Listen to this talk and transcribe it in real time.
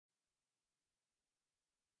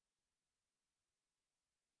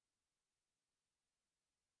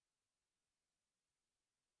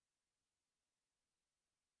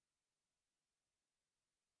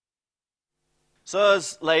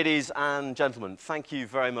Sirs, ladies and gentlemen, thank you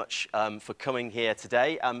very much for coming here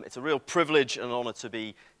today. It's a real privilege and an honour to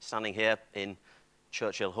be standing here in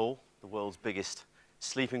Churchill Hall, the world's biggest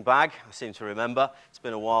sleeping bag, I seem to remember. It's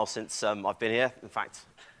been a while since I've been here. In fact,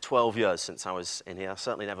 12 years since I was in here. I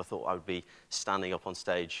certainly never thought I would be standing up on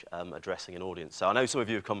stage addressing an audience. So I know some of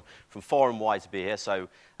you have come from far and wide to be here, so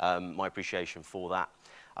my appreciation for that.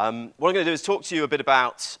 What I'm going to do is talk to you a bit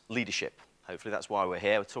about leadership. Hopefully that's why we're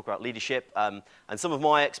here. We'll talk about leadership and some of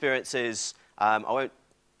my experiences. I won't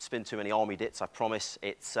spin too many army dits, I promise.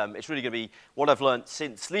 It's really going to be what I've learned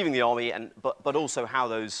since leaving the army, but also how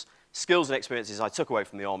those skills and experiences I took away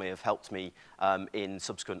from the army have helped me in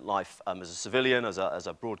subsequent life as a civilian, as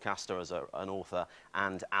a broadcaster, as an author,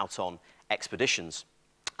 and out on expeditions.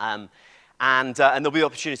 And there'll be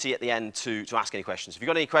opportunity at the end to ask any questions. If you've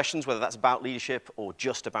got any questions, whether that's about leadership or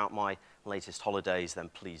just about my latest holidays, then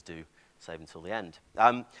please do save until the end.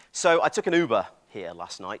 So I took an Uber here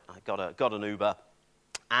last night. I got an Uber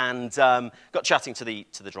and got chatting to the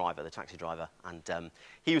driver, the taxi driver, and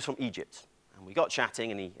he was from Egypt. And we got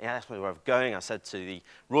chatting, and he asked me where I was going. I said to the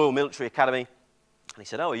Royal Military Academy, and he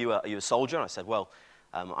said, "Oh, are you a soldier?" And I said, "Well,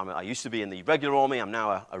 I used to be in the regular army. I'm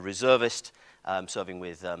now a reservist, serving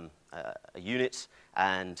with a unit."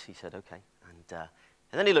 And he said, "Okay." And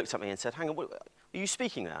then he looked at me and said, "Hang on, are you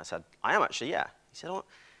speaking now?" I said, "I am actually, yeah." He said, "Oh."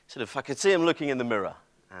 Sort of, I could see him looking in the mirror,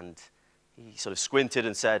 and he sort of squinted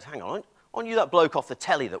and said, "Hang on, aren't you that bloke off the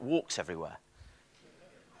telly that walks everywhere?"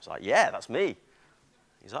 I was like, "Yeah, that's me."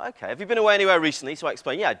 He's like, "Okay, have you been away anywhere recently?" So I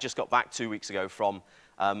explained, "Yeah, I just got back 2 weeks ago from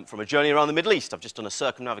a journey around the Middle East. I've just done a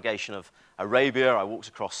circumnavigation of Arabia. I walked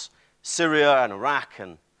across Syria and Iraq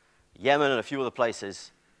and Yemen and a few other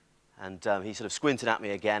places." And he sort of squinted at me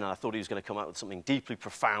again, and I thought he was going to come out with something deeply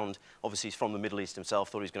profound. Obviously, he's from the Middle East himself,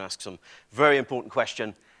 thought he was going to ask some very important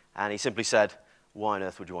question. And he simply said, "Why on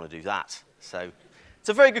earth would you want to do that?" So it's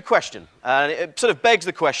a very good question. And it sort of begs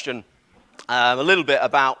the question a little bit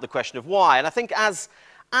about the question of why. And I think as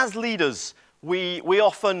leaders, we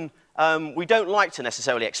often, we don't like to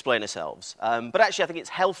necessarily explain ourselves. But actually, I think it's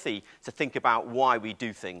healthy to think about why we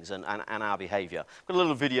do things and our behavior. I've got a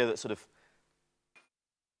little video that sort of...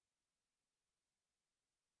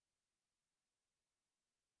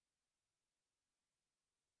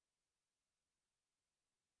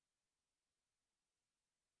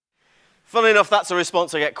 Funnily enough, that's a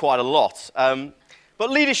response I get quite a lot. But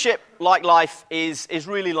leadership, like life, is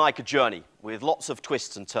really like a journey with lots of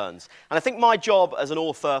twists and turns. And I think my job as an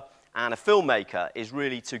author and a filmmaker is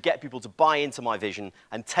really to get people to buy into my vision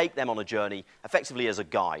and take them on a journey, effectively as a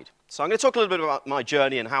guide. So I'm going to talk a little bit about my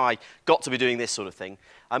journey and how I got to be doing this sort of thing.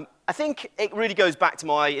 I think it really goes back to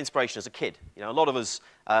my inspiration as a kid. You know, a lot of us,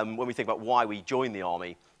 when we think about why we joined the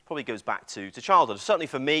army, probably goes back to childhood. Certainly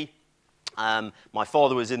for me, my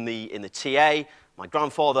father was in the TA. My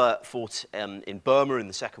grandfather fought in Burma in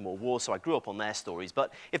the Second World War, so I grew up on their stories.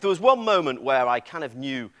 But if there was one moment where I kind of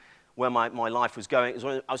knew where my life was going, it was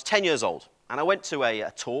when I was 10 years old. And I went to a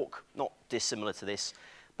talk, not dissimilar to this,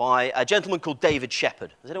 by a gentleman called David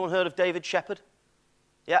Shepherd. Has anyone heard of David Shepherd?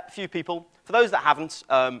 Yeah, a few people. For those that haven't,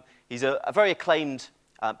 he's a very acclaimed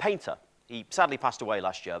painter. He sadly passed away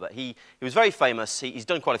last year, but he was very famous. He's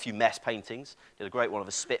done quite a few mess paintings. Did a great one of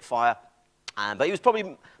a Spitfire. But he was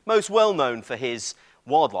probably most well known for his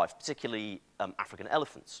wildlife, particularly African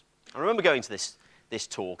elephants. I remember going to this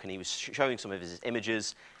talk, and he was showing some of his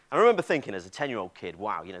images. I remember thinking as a 10-year-old kid,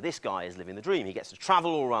 wow, you know, this guy is living the dream. He gets to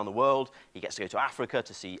travel all around the world. He gets to go to Africa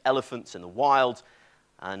to see elephants in the wild.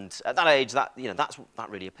 And at that age, that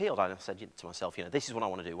really appealed. I said to myself, you know, this is what I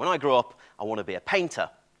want to do. When I grow up, I want to be a painter.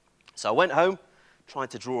 So I went home,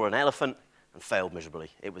 tried to draw an elephant, and failed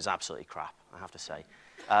miserably. It was absolutely crap, I have to say.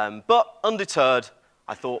 But undeterred,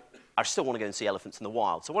 I thought, I still want to go and see elephants in the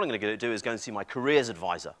wild. So what I'm going to do is go and see my careers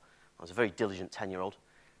advisor. I was a very diligent 10-year-old,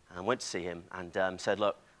 and went to see him and said,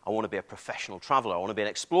 "Look, I want to be a professional traveler. I want to be an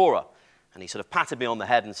explorer." And he sort of patted me on the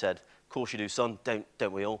head and said, "Of course you do, son.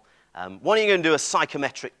 Don't we all? Why don't you go and do a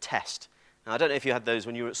psychometric test?" Now, I don't know if you had those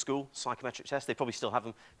when you were at school, psychometric tests. They probably still have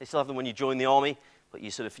them. They still have them when you join the army. But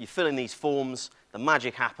you fill in these forms, the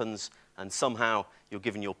magic happens, and somehow you're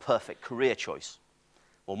given your perfect career choice.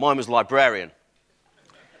 Well, mine was librarian.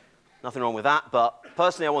 Nothing wrong with that, but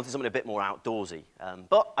personally I wanted something a bit more outdoorsy.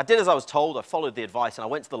 But I did as I was told. I followed the advice, and I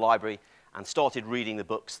went to the library and started reading the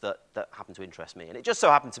books that happened to interest me. And it just so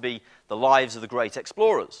happened to be the lives of the great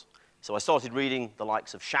explorers. So I started reading the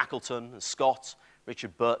likes of Shackleton and Scott,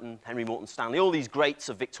 Richard Burton, Henry Morton Stanley, all these greats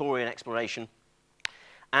of Victorian exploration.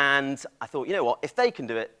 And I thought, you know what, if they can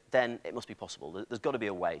do it, then it must be possible. There's got to be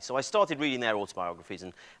a way. So I started reading their autobiographies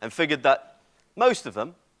and figured that most of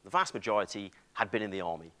them, the vast majority, had been in the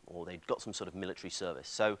army or they'd got some sort of military service.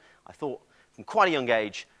 So I thought from quite a young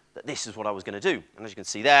age that this is what I was going to do. And as you can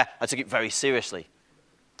see there, I took it very seriously.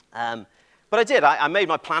 But I did. I made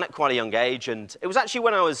my plan at quite a young age, and it was actually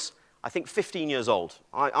when I was, I think, 15 years old.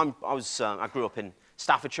 I grew up in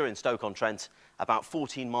Staffordshire, in Stoke-on-Trent, about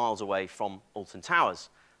 14 miles away from Alton Towers.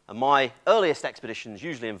 And my earliest expeditions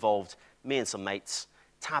usually involved me and some mates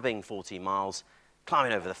tabbing 14 miles,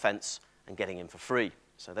 climbing over the fence, and getting in for free.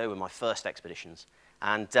 So they were my first expeditions.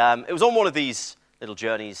 And it was on one of these little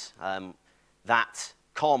journeys that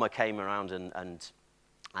karma came around and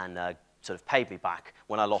sort of paid me back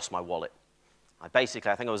when I lost my wallet. I think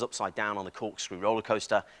I was upside down on the corkscrew roller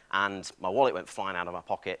coaster, and my wallet went flying out of my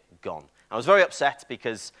pocket, gone. I was very upset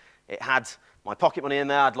because it had my pocket money in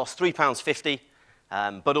there. I'd lost £3.50,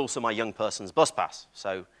 but also my young person's bus pass.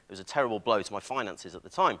 So it was a terrible blow to my finances at the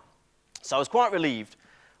time. So I was quite relieved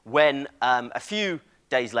when a few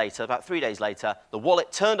days later, about 3 days later, the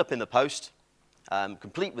wallet turned up in the post,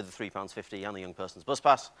 complete with the £3.50 and the young person's bus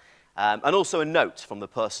pass, and also a note from the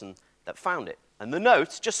person that found it. And the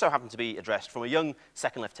note just so happened to be addressed from a young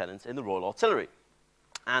second lieutenant in the Royal Artillery.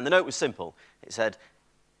 And the note was simple. It said,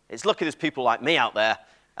 "It's lucky there's people like me out there,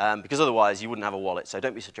 because otherwise you wouldn't have a wallet, so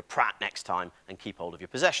don't be such a prat next time and keep hold of your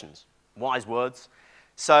possessions." Wise words.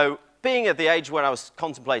 So being at the age where I was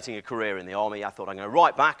contemplating a career in the army, I thought I'm going to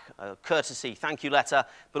write back a courtesy thank you letter,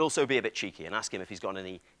 but also be a bit cheeky and ask him if he's got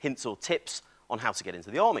any hints or tips on how to get into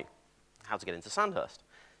the army, how to get into Sandhurst.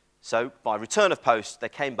 So by return of post, there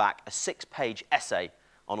came back a 6-page essay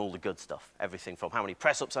on all the good stuff. Everything from how many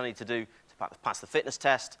press-ups I need to do to pass the fitness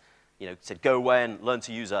test. You know, it said go away and learn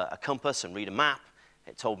to use a compass and read a map.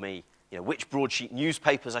 It told me, you know, which broadsheet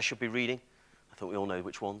newspapers I should be reading. I thought we all know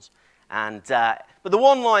which ones. And, but the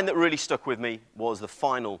one line that really stuck with me was the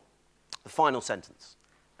final sentence.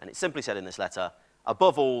 And it simply said in this letter,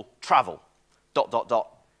 "Above all, travel, ...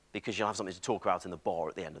 because you'll have something to talk about in the bar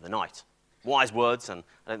at the end of the night." Wise words, and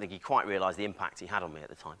I don't think he quite realized the impact he had on me at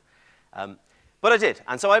the time. But I did,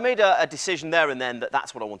 and so I made a decision there and then that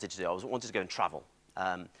that's what I wanted to do. I wanted to go and travel.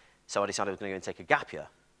 So I decided I was going to go and take a gap year.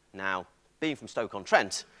 Now, being from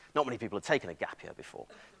Stoke-on-Trent, not many people had taken a gap year before.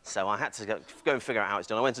 So I had to go and figure out how it's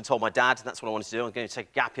done. I went and told my dad that's what I wanted to do. I'm going to take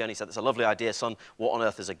a gap year, and he said, "That's a lovely idea, son. What on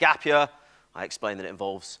earth is a gap year?" I explained that it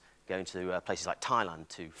involves going to places like Thailand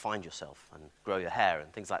to find yourself and grow your hair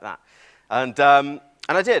and things like that. And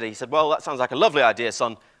I did. He said, "Well, that sounds like a lovely idea,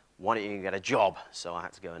 son. Why don't you get a job?" So I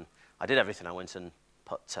had to go and I did everything. I went and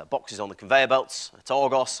put boxes on the conveyor belts at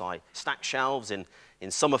Argos. I stacked shelves in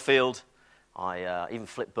Summerfield. I even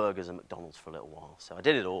flipped burgers at McDonald's for a little while. So I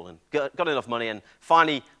did it all and got enough money and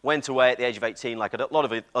finally went away at the age of 18, like a lot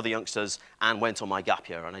of other youngsters, and went on my gap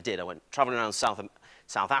year. And I did. I went traveling around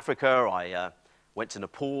South Africa. I went to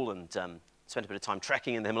Nepal and spent a bit of time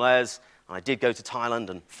trekking in the Himalayas. And I did go to Thailand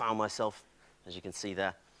and found myself, as you can see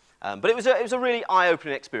there. But it was a really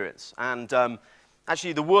eye-opening experience. And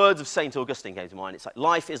actually, the words of St. Augustine came to mind. It's like,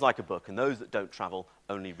 life is like a book, and those that don't travel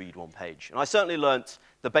only read one page. And I certainly learnt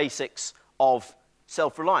the basics of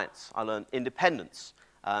self-reliance. I learned independence.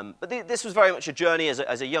 But this was very much a journey as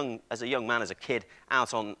a young man, as a kid,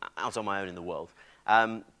 out on my own in the world.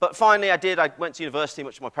 But finally, I went to university,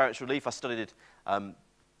 much to my parents' relief. I studied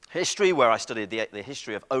history, where I studied the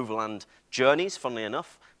history of overland journeys, funnily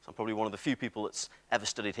enough. So I'm probably one of the few people that's ever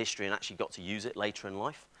studied history and actually got to use it later in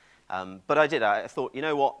life. But I did. I thought, you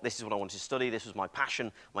know what? This is what I wanted to study. This was my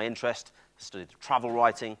passion, my interest. I studied travel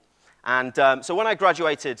writing. And so when I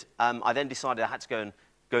graduated, I then decided I had to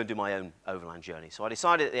go and do my own overland journey. So I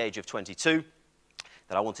decided at the age of 22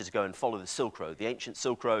 that I wanted to go and follow the Silk Road, the ancient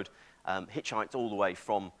Silk Road, hitchhiked all the way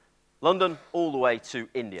from London all the way to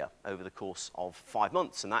India over the course of 5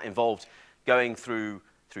 months. And that involved going through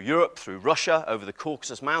Europe, through Russia, over the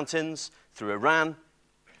Caucasus Mountains, through Iran,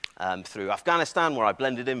 through Afghanistan, where I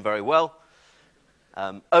blended in very well,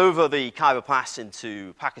 over the Khyber Pass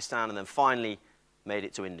into Pakistan, and then finally made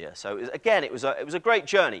it to India. So it was a great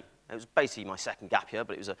journey. It was basically my second gap year,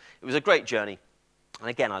 but it was a great journey. And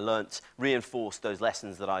again, I reinforced those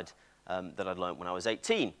lessons that I'd learned when I was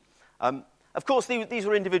 18. Of course, these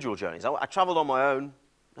were individual journeys. I traveled on my own,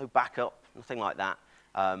 no backup, nothing like that.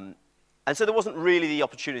 And so there wasn't really the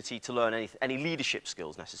opportunity to learn any leadership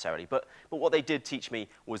skills necessarily. But what they did teach me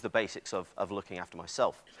was the basics of looking after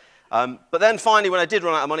myself. But then finally, when I did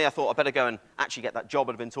run out of money, I thought I'd better go and actually get that job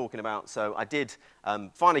I'd been talking about. So I did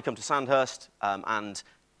finally come to Sandhurst and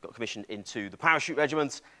got commissioned into the parachute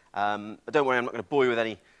regiment. But don't worry, I'm not going to bore you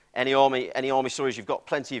with any army stories. You've got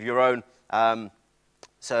plenty of your own.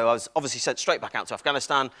 So I was obviously sent straight back out to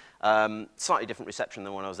Afghanistan. Slightly different reception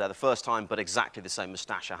than when I was there the first time, but exactly the same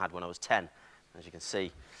moustache I had when I was 10, as you can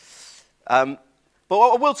see. But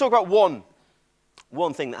I will talk about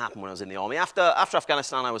one thing that happened when I was in the army. After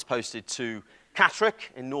Afghanistan, I was posted to Catterick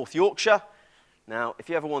in North Yorkshire. Now, if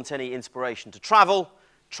you ever want any inspiration to travel,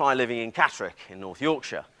 try living in Catterick in North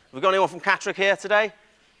Yorkshire. Have we got anyone from Catterick here today?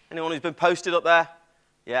 Anyone who's been posted up there?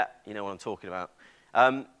 Yeah, you know what I'm talking about.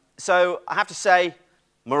 So I have to say,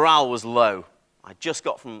 morale was low. I just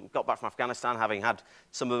got back from Afghanistan, having had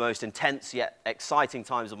some of the most intense yet exciting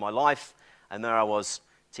times of my life, and there I was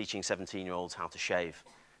teaching 17-year-olds how to shave.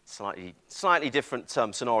 Slightly different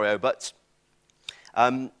scenario, but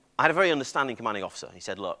I had a very understanding commanding officer. He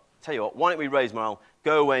said, look, tell you what, why don't we raise morale,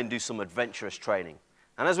 go away and do some adventurous training.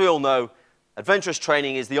 And as we all know, adventurous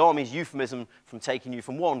training is the Army's euphemism from taking you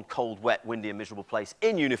from one cold, wet, windy and miserable place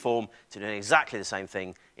in uniform to doing exactly the same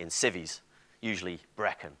thing in civvies, usually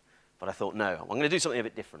Brecon. But I thought, no, I'm going to do something a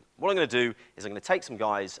bit different. What I'm going to do is I'm going to take some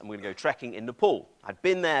guys and we're going to go trekking in Nepal. I'd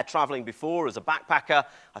been there traveling before as a backpacker.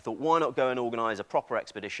 I thought, why not go and organize a proper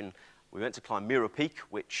expedition? We went to climb Mira Peak,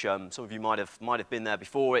 which some of you might have been there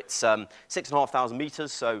before. It's 6,500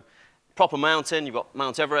 meters, so proper mountain. You've got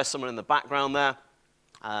Mount Everest somewhere in the background there.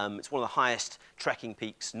 It's one of the highest trekking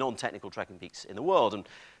peaks, non-technical trekking peaks in the world. And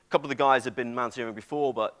a couple of the guys had been mountaineering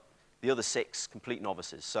before, but the other 6, complete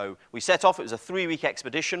novices. So we set off. It was a 3-week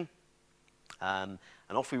expedition. And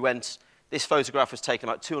off we went. This photograph was taken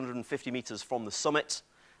about 250 meters from the summit.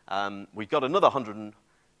 We got another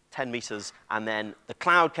 110 meters, and then the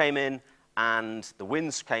cloud came in, and the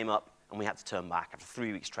winds came up, and we had to turn back. After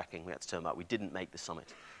 3 weeks trekking, we had to turn back. We didn't make the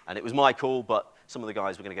summit. And it was my call, but some of the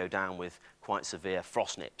guys were going to go down with quite severe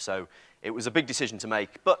frost nip. So it was a big decision to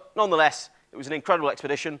make. But nonetheless, it was an incredible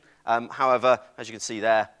expedition. However, as you can see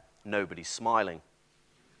there, nobody's smiling.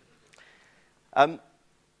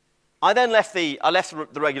 I then left the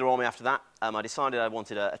regular army after that. I decided I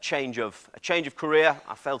wanted a change of career.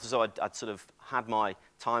 I felt as though I'd sort of had my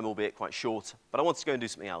time, albeit quite short, but I wanted to go and do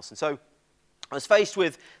something else. And so I was faced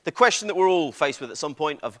with the question that we're all faced with at some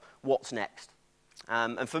point of what's next.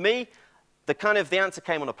 And for me, the answer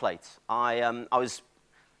came on a plate. I was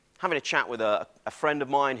having a chat with a friend of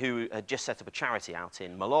mine who had just set up a charity out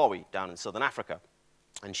in Malawi, down in southern Africa.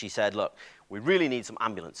 And she said, look, we really need some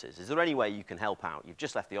ambulances. Is there any way you can help out? You've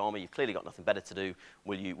just left the army. You've clearly got nothing better to do.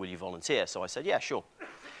 Will you volunteer? So I said, yeah, sure.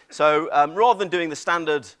 So rather than doing the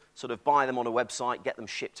standard sort of buy them on a website, get them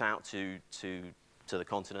shipped out to the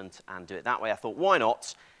continent and do it that way, I thought, why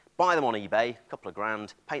not buy them on eBay, a couple of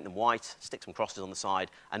grand, paint them white, stick some crosses on the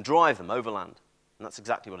side, and drive them overland. And that's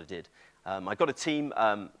exactly what I did. I got a team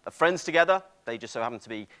of friends together. They just so happened to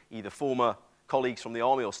be either former colleagues from the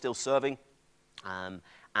army or still serving.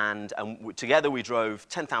 And together we drove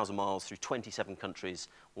 10,000 miles through 27 countries,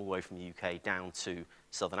 all the way from the UK down to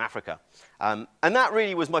southern Africa. And that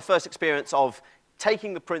really was my first experience of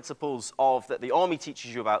taking the principles that the army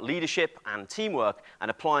teaches you about leadership and teamwork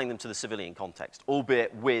and applying them to the civilian context,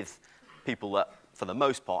 albeit with people that, for the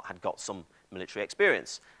most part, had got some military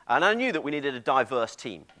experience. And I knew that we needed a diverse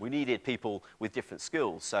team. We needed people with different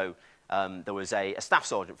skills. So there was a staff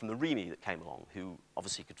sergeant from the REME that came along who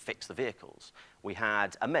obviously could fix the vehicles. We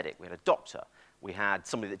had a medic, we had a doctor, we had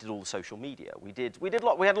somebody that did all the social media. We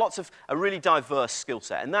had lots of a really diverse skill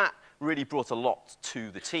set, and that really brought a lot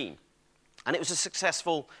to the team. And it was a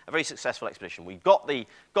very successful expedition. We got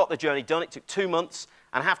the journey done. It took 2 months,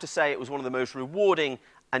 and I have to say it was one of the most rewarding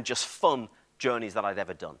and just fun journeys that I'd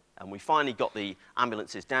ever done. And we finally got the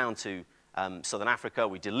ambulances down to southern Africa.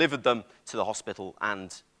 We delivered them to the hospital,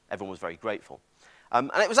 and everyone was very grateful. And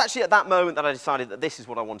it was actually at that moment that I decided that this is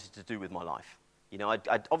what I wanted to do with my life. You know,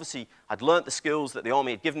 I'd learnt the skills that the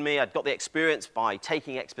army had given me. I'd got the experience by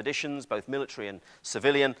taking expeditions, both military and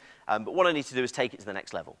civilian. But what I needed to do is take it to the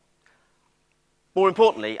next level. More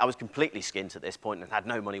importantly, I was completely skint at this point and had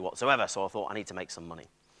no money whatsoever, so I thought I need to make some money.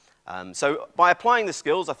 So by applying the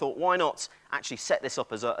skills, I thought, why not actually set this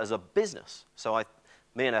up as a business? So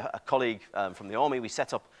me and a colleague from the army, we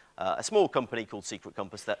set up a small company called Secret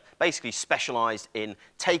Compass that basically specialized in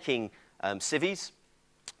taking civvies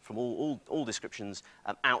from all descriptions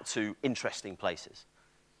out to interesting places.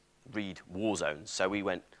 Read war zones. So we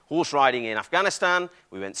went horse riding in Afghanistan,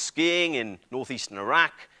 we went skiing in northeastern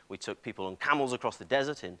Iraq, we took people on camels across the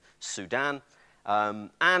desert in Sudan,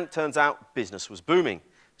 and it turns out business was booming.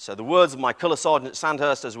 So the words of my colour sergeant at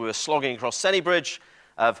Sandhurst as we were slogging across Senny Bridge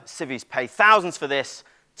of civvies pay thousands for this,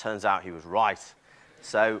 turns out he was right.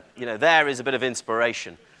 So, you know, there is a bit of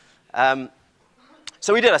inspiration.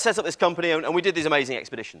 So we did. I set up this company, and we did these amazing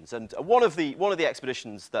expeditions. And one of the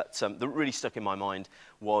expeditions that really stuck in my mind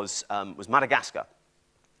was Madagascar.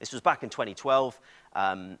 This was back in 2012.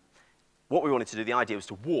 What we wanted to do, the idea was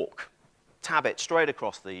to walk tab it straight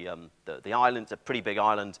across the island. It's a pretty big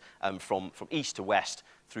island, from east to west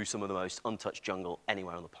through some of the most untouched jungle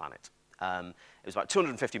anywhere on the planet. It was about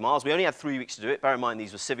 250 miles. We only had 3 weeks to do it. Bear in mind,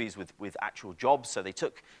 these were civvies with actual jobs, so they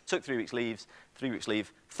took 3 weeks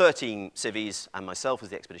leave, 13 civvies and myself as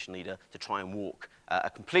the expedition leader to try and walk a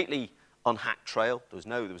completely unhacked trail. There was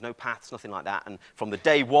no paths, nothing like that. And from the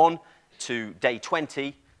day 1 to day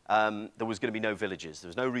 20, there was going to be no villages. There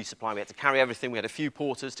was no resupply. We had to carry everything. We had a few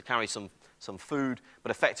porters to carry some food,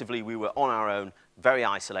 but effectively we were on our own, very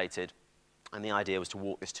isolated, and the idea was to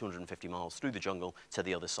walk this 250 miles through the jungle to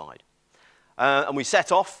the other side. And we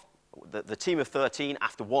set off. The team of 13,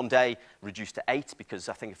 after 1 day, reduced to 8 because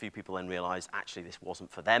I think a few people then realized actually this wasn't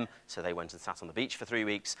for them, so they went and sat on the beach for 3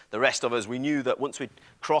 weeks. The rest of us, we knew that once we'd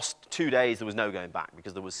crossed 2 days, there was no going back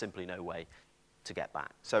because there was simply no way to get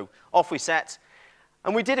back. So off we set,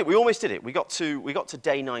 and we did it. We almost did it. We got to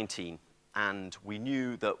day 19, and we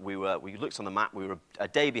knew that we looked on the map, we were a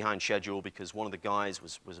day behind schedule because one of the guys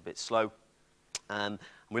was a bit slow. And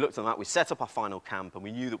we looked on that, we set up our final camp, and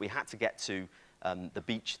we knew that we had to get to the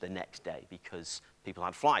beach the next day because people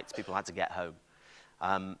had flights, people had to get home.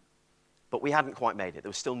 But we hadn't quite made it. There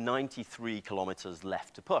was still 93 kilometers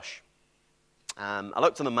left to push. I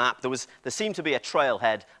looked on the map. There seemed to be a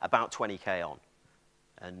trailhead about 20k on.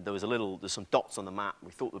 And there's some dots on the map.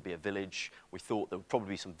 We thought there'd be a village. We thought there would probably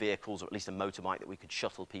be some vehicles or at least a motorbike that we could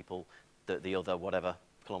shuttle people the other whatever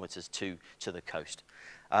kilometers to the coast.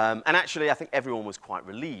 And actually, I think everyone was quite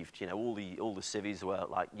relieved. You know, all the civvies were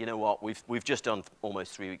like, you know what, we've just done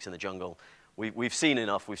almost 3 weeks in the jungle. We've seen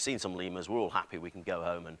enough. We've seen some lemurs. We're all happy. We can go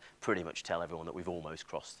home and pretty much tell everyone that we've almost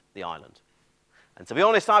crossed the island. And to be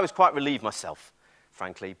honest, I was quite relieved myself,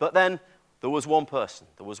 frankly. But then there was one person,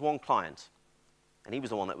 there was one client, and he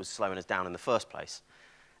was the one that was slowing us down in the first place,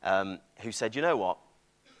 who said, you know what?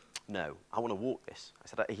 No, I want to walk this.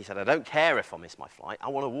 He said, I don't care if I miss my flight. I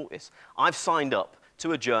want to walk this. I've signed up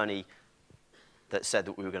to a journey that said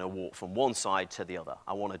that we were going to walk from one side to the other.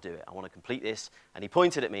 I want to do it. I want to complete this. And he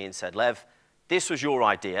pointed at me and said, Lev, this was your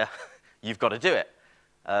idea. You've got to do it.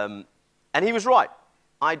 And he was right.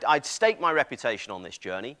 I'd staked my reputation on this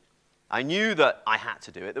journey. I knew that I had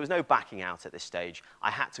to do it. There was no backing out at this stage.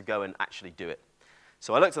 I had to go and actually do it.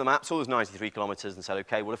 So I looked at the map, saw those 93 kilometers, and said,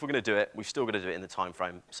 OK, well, if we're going to do it, we've still got to do it in the time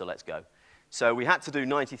frame, so let's go. So we had to do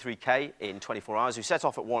 93k in 24 hours. We set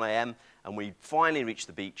off at 1 a.m., and we finally reached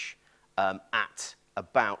the beach at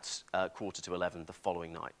about 10:45 the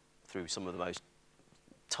following night through some of the most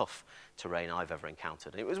tough terrain I've ever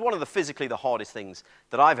encountered. It was one of the hardest things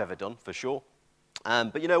that I've ever done, for sure.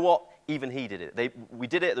 But you know what? Even he did it. We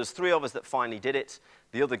did it. There's 3 of us that finally did it.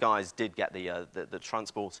 The other guys did get the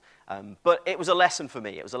transport. But it was a lesson for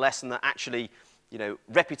me. It was a lesson that actually, you know,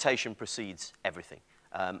 reputation precedes everything.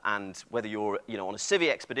 And whether you're, you know, on a civvy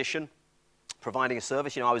expedition, providing a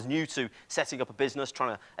service, you know, I was new to setting up a business,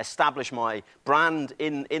 trying to establish my brand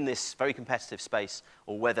in this very competitive space,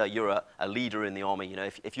 or whether you're a leader in the army, you know,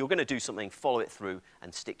 if you're going to do something, follow it through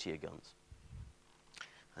and stick to your guns.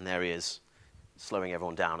 And there he is, slowing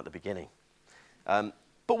everyone down at the beginning.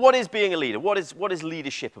 But what is being a leader? What is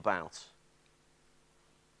leadership about?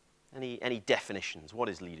 Any definitions? What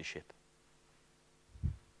is leadership?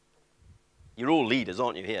 You're all leaders,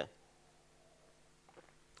 aren't you, here?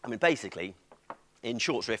 I mean, basically, in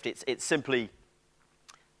short shrift, it's simply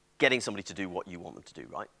getting somebody to do what you want them to do,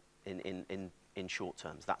 right? In short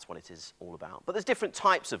terms, that's what it is all about. But there's different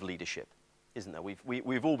types of leadership, isn't there?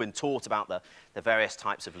 We've all been taught about the various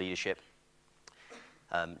types of leadership.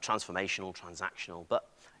 Transformational, transactional. But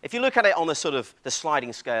if you look at it on the sort of the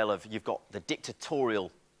sliding scale of, you've got the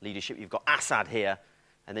dictatorial leadership, you've got Assad here,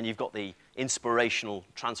 and then you've got the inspirational,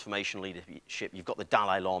 transformational leadership, you've got the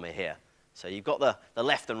Dalai Lama here. So you've got the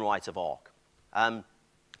left and right of arc.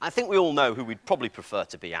 I think we all know who we'd probably prefer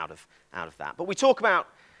to be out of that. But we talk about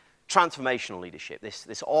transformational leadership,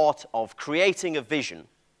 this art of creating a vision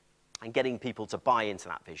and getting people to buy into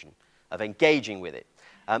that vision, of engaging with it.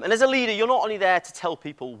 And as a leader, you're not only there to tell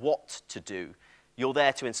people what to do, you're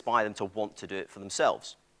there to inspire them to want to do it for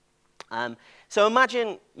themselves. So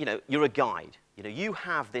imagine, you know, you're a guide. You know, you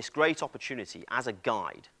have this great opportunity as a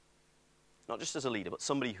guide, not just as a leader, but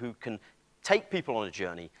somebody who can take people on a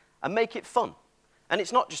journey and make it fun. And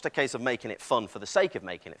it's not just a case of making it fun for the sake of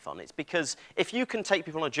making it fun. It's because if you can take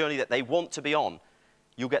people on a journey that they want to be on,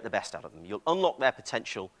 you'll get the best out of them. You'll unlock their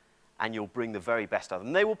potential, and you'll bring the very best out of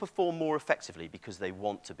them. They will perform more effectively because they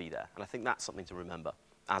want to be there. And I think that's something to remember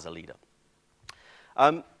as a leader.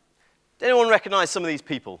 Does anyone recognize some of these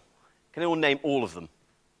people? Can anyone name all of them?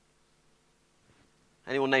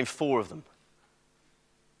 Anyone name 4 of them?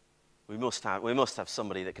 We must have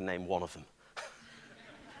somebody that can name 1 of them.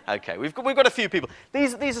 Okay, we've got a few people.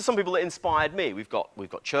 These are some people that inspired me. We've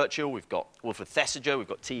got Churchill, we've got Wilfred Thesiger, we've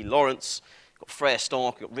got T. Lawrence, we've got Freya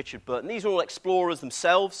Stark, we've got Richard Burton. These are all explorers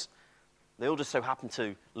themselves. They all just so happen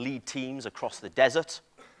to lead teams across the desert,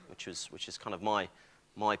 which is kind of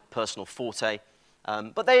my personal forte.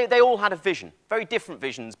 But they all had a vision, very different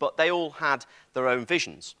visions, but they all had their own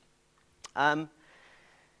visions.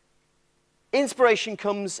 Inspiration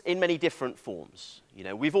comes in many different forms. You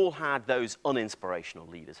know, we've all had those uninspirational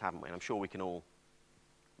leaders, haven't we? And I'm sure we can all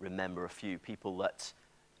remember a few people that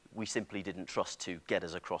we simply didn't trust to get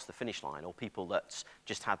us across the finish line, or people that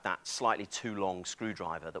just had that slightly too long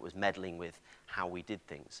screwdriver that was meddling with how we did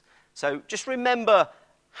things. So just remember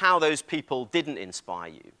how those people didn't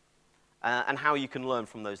inspire you, and how you can learn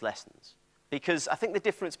from those lessons. Because I think the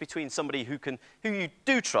difference between somebody who you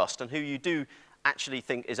do trust and who you do actually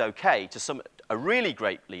think is okay to a really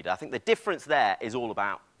great leader, I think the difference there is all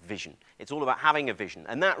about vision. It's all about having a vision.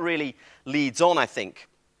 And that really leads on, I think,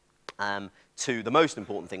 to the most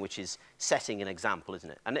important thing, which is setting an example, isn't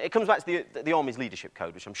it? And it comes back to the Army's leadership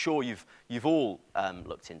code, which I'm sure you've all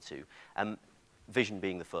looked into. Vision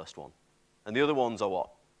being the first one. And the other ones are what?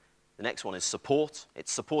 The next one is support.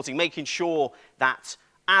 It's supporting, making sure that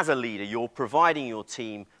as a leader, you're providing your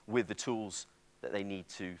team with the tools that they need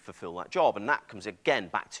to fulfill that job. And that comes, again,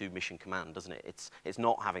 back to mission command, doesn't it? It's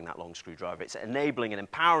not having that long screwdriver. It's enabling and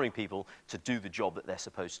empowering people to do the job that they're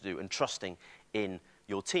supposed to do and trusting in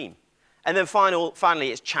your team. And then finally,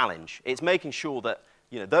 it's challenge. It's making sure that,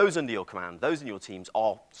 you know, those under your command, those in your teams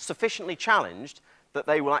are sufficiently challenged that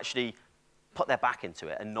they will actually put their back into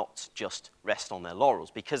it and not just rest on their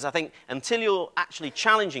laurels. Because I think until you're actually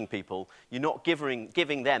challenging people, you're not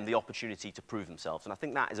giving them the opportunity to prove themselves. And I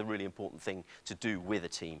think that is a really important thing to do with a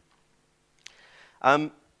team.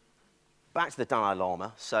 Back to the Dalai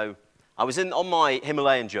Lama. So I was on my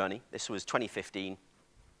Himalayan journey. This was 2015,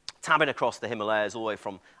 tabbing across the Himalayas all the way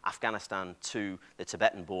from Afghanistan to the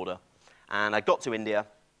Tibetan border. And I got to India,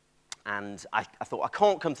 and I thought, I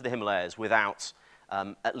can't come to the Himalayas without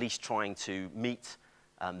at least trying to meet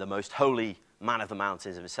the most holy man of the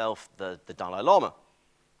mountains himself, the Dalai Lama.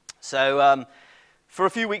 So for a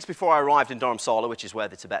few weeks before I arrived in Dharamsala, which is where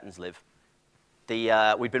the Tibetans live,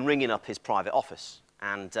 we'd been ringing up his private office.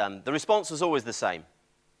 And the response was always the same.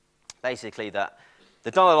 Basically that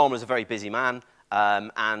the Dalai Lama is a very busy man,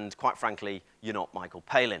 and quite frankly, you're not Michael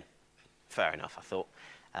Palin. Fair enough, I thought.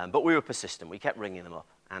 But we were persistent. We kept ringing them up.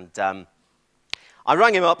 And I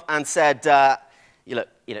rang him up and said, you know,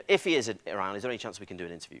 if he is around, is there any chance we can do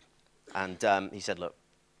an interview? And he said, look,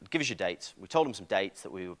 give us your dates. We told him some dates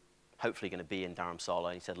that we were hopefully going to be in Dharamsala.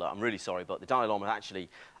 And he said, look, I'm really sorry, but the Dalai Lama actually,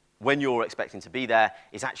 when you're expecting to be there,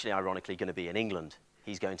 is actually ironically going to be in England.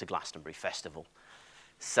 He's going to Glastonbury Festival.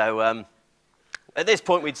 So at this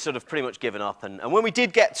point, we'd sort of pretty much given up. And when we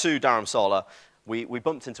did get to Dharamsala, we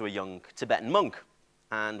bumped into a young Tibetan monk.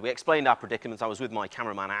 And we explained our predicament. I was with my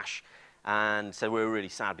cameraman, Ash, and said we were really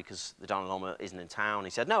sad because the Dalai Lama isn't in town.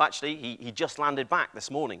 He said, no, actually, he just landed back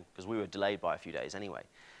this morning because we were delayed by a few days anyway.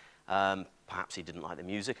 Perhaps he didn't like the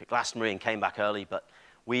music at Glastonbury and came back early, but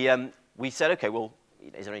we said, okay, well,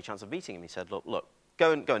 is there any chance of meeting him? He said, look,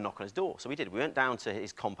 go and knock on his door. So we did. We went down to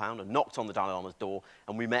his compound and knocked on the Dalai Lama's door,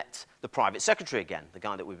 and we met the private secretary again, the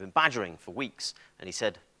guy that we've been badgering for weeks. And he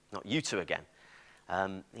said, not you two again.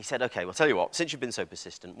 He said, okay, well, tell you what, since you've been so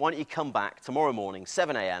persistent, why don't you come back tomorrow morning,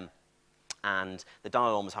 7 a.m., and the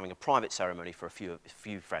Dalai Lama's having a private ceremony for a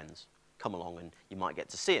few friends. Come along and you might get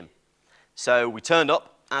to see him. So we turned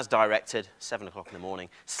up, as directed, 7 o'clock in the morning,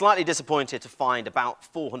 slightly disappointed to find about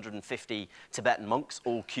 450 Tibetan monks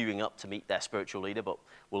all queuing up to meet their spiritual leader, but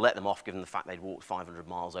we'll let them off given the fact they'd walked 500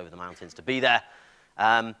 miles over the mountains to be there.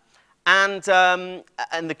 And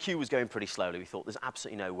the queue was going pretty slowly. We thought there's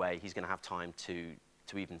absolutely no way he's going to have time to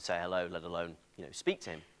even say hello, let alone, you know, speak to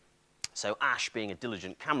him. So Ash, being a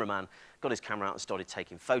diligent cameraman, got his camera out and started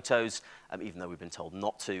taking photos, even though we'd been told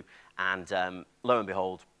not to. And lo and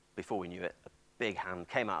behold, before we knew it, a big hand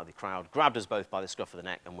came out of the crowd, grabbed us both by the scruff of the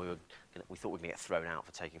neck, and we thought we were going to get thrown out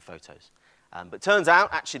for taking photos. But it turns out,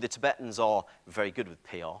 actually, the Tibetans are very good with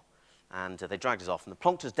PR, and they dragged us off and they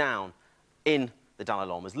plonked us down in the Dalai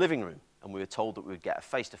Lama's living room. And we were told that we would get a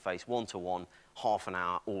face-to-face, one-to-one,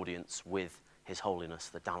 half-an-hour audience with His Holiness,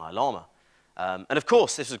 the Dalai Lama. And of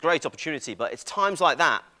course, this was a great opportunity, but it's times like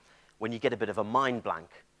that when you get a bit of a mind blank.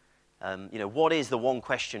 You know, what is the one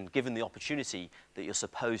question, given the opportunity, that you're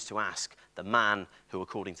supposed to ask the man who,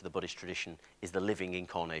 according to the Buddhist tradition, is the living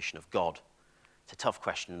incarnation of God? It's a tough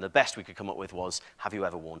question, and the best we could come up with was, have you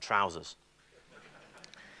ever worn trousers?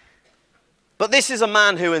 But this is a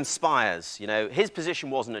man who inspires. You know, his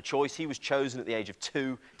position wasn't a choice. He was chosen at the age of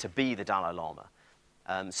 2 to be the Dalai Lama.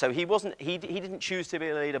 So he didn't choose to be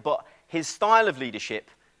a leader, but his style of leadership,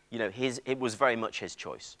 you know, it was very much his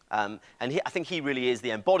choice. And I think he really is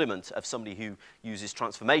the embodiment of somebody who uses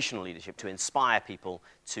transformational leadership to inspire people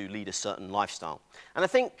to lead a certain lifestyle. And I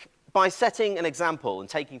think by setting an example and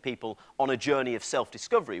taking people on a journey of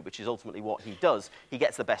self-discovery, which is ultimately what he does, he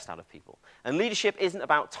gets the best out of people. And leadership isn't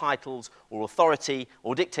about titles or authority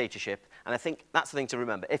or dictatorship, and I think that's the thing to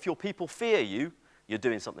remember. If your people fear you, you're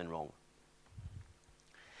doing something wrong.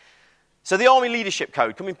 So the Army Leadership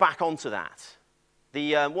Code, coming back onto that,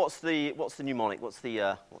 what's the mnemonic? What's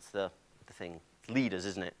the thing? It's leaders,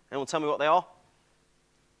 isn't it? Anyone tell me what they are?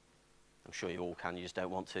 I'm sure you all can, you just don't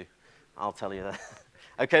want to. I'll tell you that.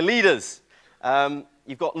 Okay, leaders.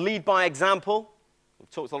 You've got lead by example.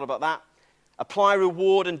 We've talked a lot about that. Apply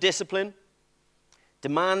reward and discipline.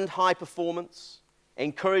 Demand high performance.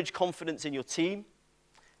 Encourage confidence in your team.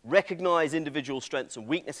 Recognize individual strengths and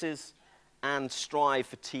weaknesses. And strive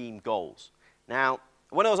for team goals. Now,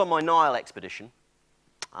 when I was on my Nile expedition,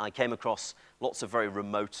 I came across lots of very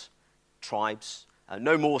remote tribes,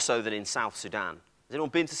 no more so than in South Sudan. Has anyone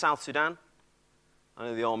been to South Sudan? I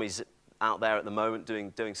know the army's out there at the moment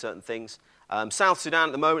doing certain things. South Sudan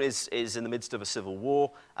at the moment is in the midst of a civil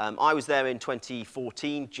war. I was there in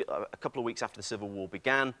 2014, a couple of weeks after the civil war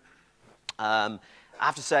began. I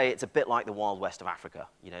have to say it's a bit like the Wild West of Africa.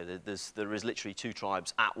 You know, there is literally two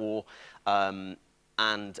tribes at war,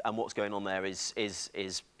 and what's going on there is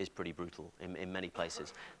pretty brutal in many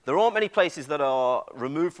places. There aren't many places that are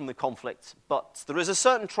removed from the conflict, but there is a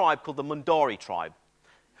certain tribe called the Mundari tribe,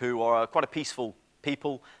 who are quite a peaceful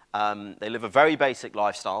people. They live a very basic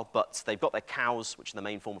lifestyle, but they've got their cows, which are the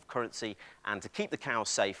main form of currency, and to keep the cows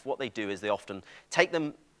safe, what they do is they often take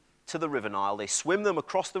them to the River Nile, they swim them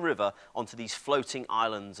across the river onto these floating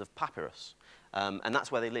islands of papyrus, and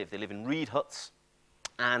that's where they live. They live in reed huts,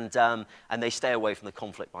 and they stay away from the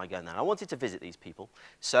conflict by going there. I wanted to visit these people,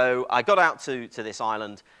 so I got out to this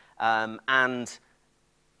island, and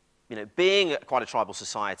you know, being quite a tribal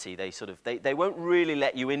society, they won't really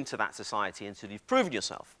let you into that society until you've proven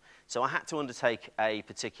yourself. So I had to undertake a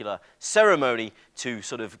particular ceremony to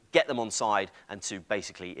sort of get them on side and to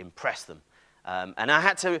basically impress them. And I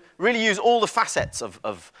had to really use all the facets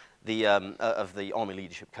of the Army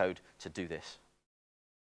Leadership Code to do this.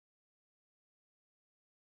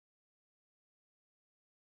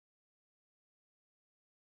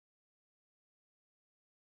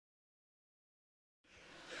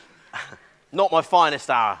 Not my finest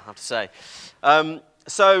hour, I have to say.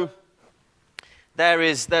 So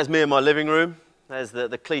there's me in my living room. There's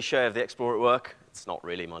the cliche of the explorer at work. It's not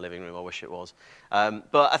really my living room, I wish it was.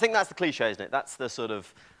 But I think that's the cliche, isn't it? That's the sort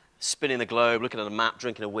of spinning the globe, looking at a map,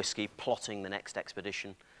 drinking a whiskey, plotting the next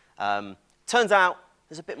expedition. Turns out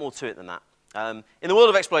there's a bit more to it than that. In the world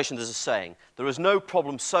of exploration, there's a saying, there is no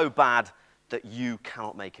problem so bad that you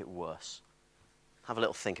cannot make it worse. Have a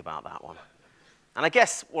little think about that one. And I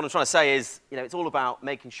guess what I'm trying to say is, you know, it's all about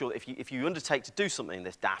making sure that if you undertake to do something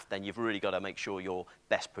this daft, then you've really got to make sure you're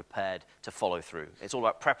best prepared to follow through. It's all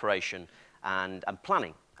about preparation and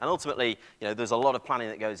planning. And ultimately, you know, there's a lot of planning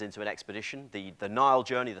that goes into an expedition. The Nile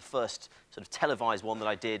journey, the first sort of televised one that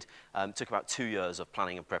I did, took about 2 years of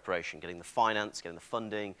planning and preparation, getting the finance, getting the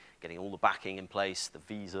funding, getting all the backing in place, the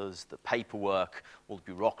visas, the paperwork, all the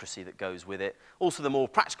bureaucracy that goes with it. Also the more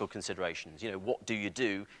practical considerations. You know, what do you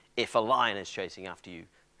do if a lion is chasing after you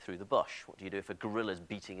through the bush? What do you do if a gorilla is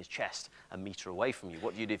beating his chest a meter away from you?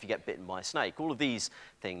 What do you do if you get bitten by a snake? All of these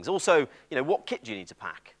things. Also, you know, what kit do you need to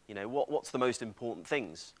pack? You know, what's the most important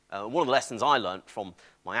things? One of the lessons I learned from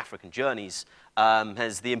my African journeys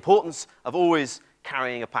is the importance of always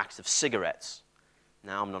carrying a packet of cigarettes.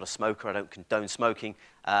 Now, I'm not a smoker, I don't condone smoking,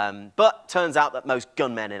 but turns out that most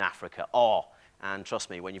gunmen in Africa are. And trust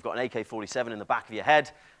me, when you've got an AK-47 in the back of your head,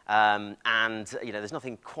 and you know, there's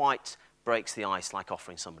nothing quite breaks the ice like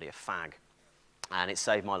offering somebody a fag. And it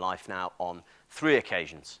saved my life now on 3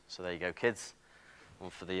 occasions. So there you go, kids.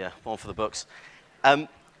 One for the books. But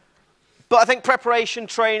I think preparation,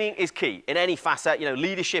 training is key in any facet. You know,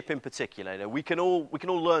 leadership in particular. You know, we can all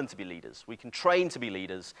learn to be leaders. We can train to be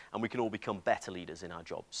leaders, and we can all become better leaders in our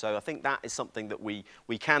job. So I think that is something that we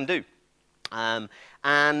can do.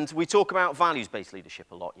 And we talk about values-based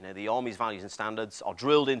leadership a lot. You know, the Army's values and standards are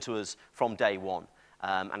drilled into us from day one.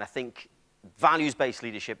 And I think values-based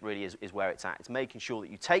leadership really is where it's at. It's making sure that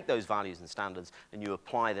you take those values and standards and you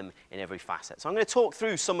apply them in every facet. So I'm going to talk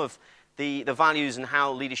through some of the values and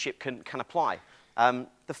how leadership can apply.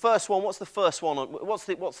 The first one, what's the first one? What's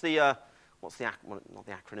the not the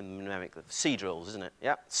acronym, mnemonic, the C drills, isn't it?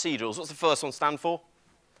 Yeah, C drills. What's the first one stand for?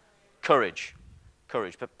 Courage.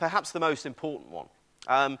 Courage, but perhaps the most important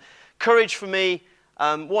one. Courage for me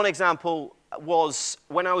One example was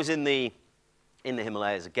when I was in the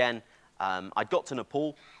Himalayas again. I'd got to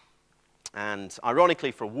Nepal, and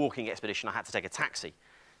ironically, for a walking expedition, I had to take a taxi.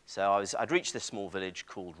 So I'd reached this small village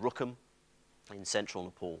called Rukum in central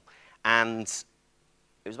Nepal, and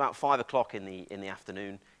it was about 5 o'clock in the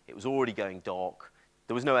afternoon. It was already going dark.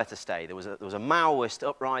 There was nowhere to stay. There was a Maoist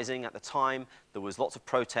uprising at the time. There was lots of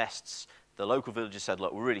protests. The local villagers said,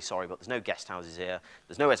 look, we're really sorry, but there's no guest houses here.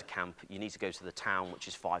 There's nowhere to camp. You need to go to the town, which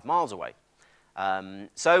is 5 miles away.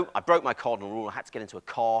 So I broke my cardinal rule. I had to get into a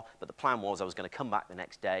car, but the plan was I was going to come back the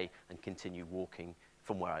next day and continue walking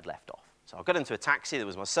from where I'd left off. So I got into a taxi. There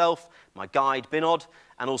was myself, my guide, Binod,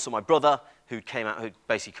 and also my brother, who'd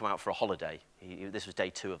basically come out for a holiday. This was day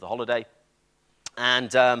 2 of the holiday.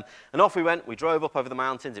 And off we went. We drove up over the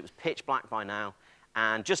mountains. It was pitch black by now.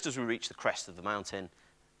 And just as we reached the crest of the mountain,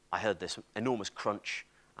 I heard this enormous crunch,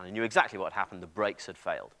 and I knew exactly what had happened. The brakes had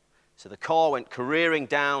failed. So the car went careering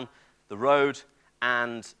down the road,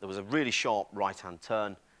 and there was a really sharp right-hand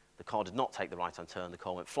turn. The car did not take the right-hand turn. The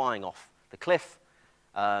car went flying off the cliff,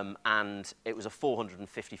 and it was a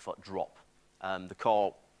 450-foot drop. The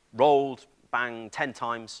car rolled, banged 10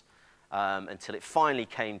 times, until it finally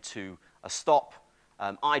came to a stop.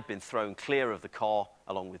 I'd been thrown clear of the car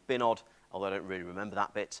along with Binod, although I don't really remember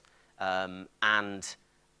that bit, and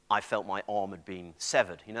I felt my arm had been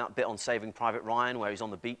severed. You know that bit on Saving Private Ryan where he's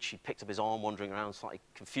on the beach, he picked up his arm, wandering around, slightly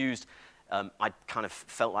confused. I kind of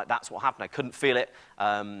felt like that's what happened. I couldn't feel it.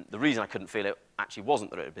 The reason I couldn't feel it actually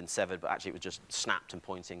wasn't that it had been severed, but actually it was just snapped and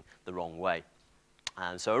pointing the wrong way.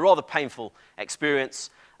 So a rather painful experience.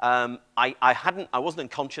 I wasn't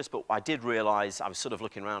unconscious, but I did realize, I was sort of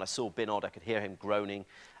looking around, I saw Binod, I could hear him groaning,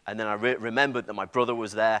 and then I remembered that my brother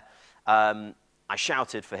was there. I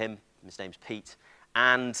shouted for him, his name's Pete,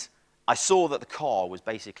 and I saw that the car was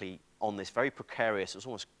basically on this very precarious, it was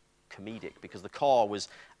almost comedic, because the car was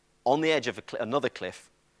on the edge of another cliff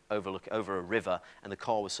over a river, and the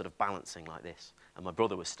car was sort of balancing like this, and my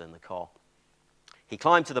brother was still in the car. He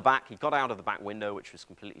climbed to the back, he got out of the back window, which was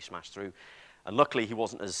completely smashed through, and luckily he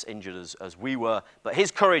wasn't as injured as we were, but his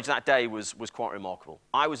courage that day was quite remarkable.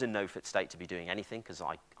 I was in no fit state to be doing anything, because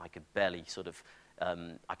I could barely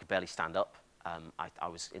stand up. I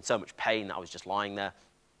was in so much pain that I was just lying there.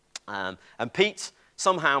 And Pete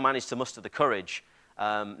somehow managed to muster the courage,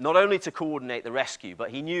 not only to coordinate the rescue,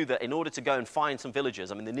 but he knew that in order to go and find some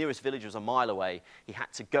villagers, I mean, the nearest village was a mile away, he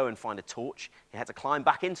had to go and find a torch. He had to climb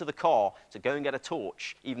back into the car to go and get a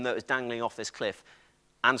torch, even though it was dangling off this cliff,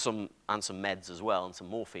 and some meds as well, and some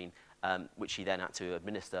morphine, which he then had to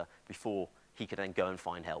administer before he could then go and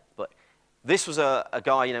find help. But this was a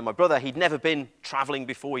guy, you know, my brother, he'd never been traveling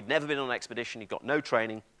before, he'd never been on an expedition, he'd got no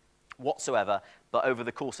training whatsoever, but over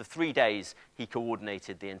the course of 3 days, he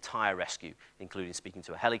coordinated the entire rescue, including speaking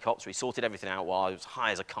to a helicopter. He sorted everything out while I was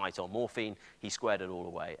high as a kite on morphine. He squared it all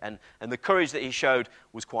away. And the courage that he showed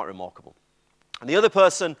was quite remarkable. And the other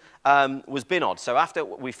person was Binod. So after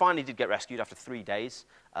we finally did get rescued after 3 days,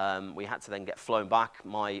 we had to then get flown back.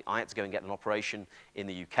 I had to go and get an operation in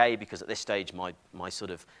the UK because at this stage my sort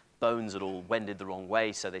of bones had all wended the wrong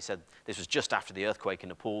way. So they said this was just after the earthquake in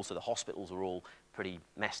Nepal, so the hospitals were all pretty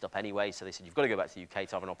messed up anyway. So they said, you've got to go back to the UK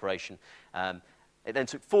to have an operation. It then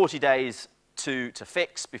took 40 days to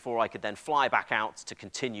fix before I could then fly back out to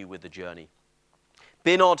continue with the journey.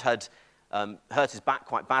 Binod had hurt his back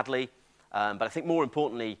quite badly. But I think more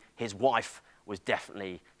importantly, his wife was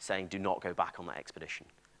definitely saying, do not go back on that expedition.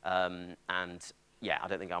 And yeah, I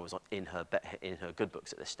don't think I was in her good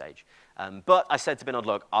books at this stage. But I said to Binod,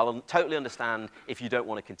 look, I'll totally understand if you don't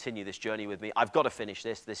want to continue this journey with me. I've got to finish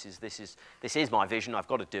this. This is my vision. I've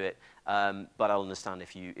got to do it. But I'll understand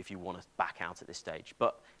if you want to back out at this stage.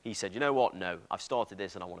 But he said, you know what? No, I've started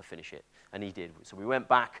this and I want to finish it. And he did. So we went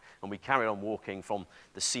back and we carried on walking from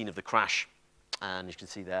the scene of the crash. And as you can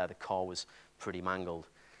see there, the car was pretty mangled.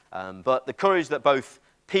 But the courage that both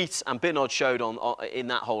Pete and Binod showed in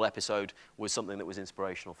that whole episode was something that was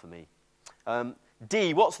inspirational for me.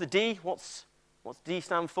 D, what's the D? What's D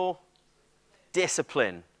stand for?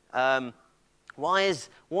 Discipline. Why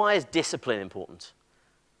is discipline important?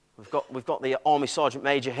 We've got the Army Sergeant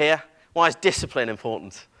Major here. Why is discipline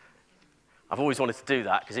important? I've always wanted to do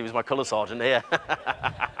that because he was my colour sergeant here.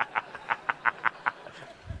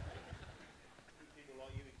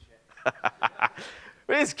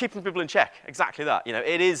 It is keeping people in check, exactly that. You know,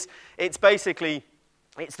 it's basically,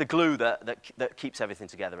 it's the glue that keeps everything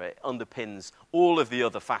together. It underpins all of the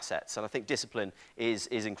other facets, and I think discipline is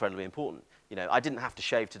incredibly important. You know, I didn't have to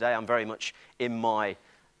shave today. I'm very much in my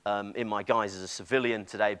guise as a civilian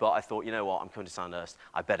today, but I thought, you know what, I'm coming to Sandhurst,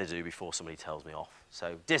 I better do before somebody tells me off.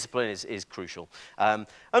 So discipline is crucial. And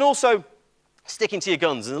also, Sticking to your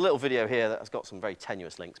guns. There's a little video here that's got some very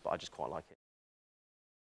tenuous links, but I just quite like it.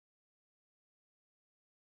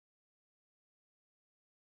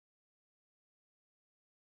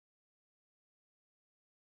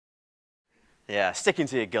 Yeah, sticking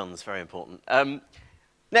to your guns, very important.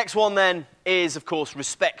 Next one then is, of course,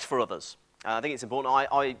 respect for others. I think it's important.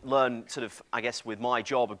 I learn sort of, I guess, with my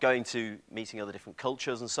job of going to meeting other different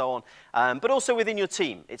cultures and so on, but also within your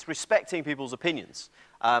team. It's respecting people's opinions.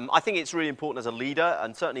 I think it's really important as a leader,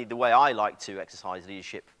 and certainly the way I like to exercise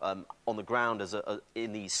leadership on the ground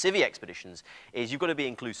in these civvy expeditions is you've got to be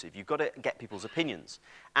inclusive. You've got to get people's opinions.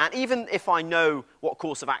 And even if I know what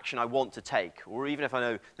course of action I want to take, or even if I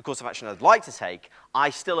know the course of action I'd like to take, I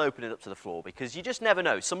still open it up to the floor, because you just never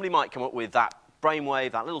know. Somebody might come up with that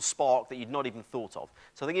brainwave, that little spark that you'd not even thought of.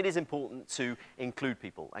 So I think it is important to include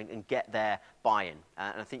people and get their buy-in.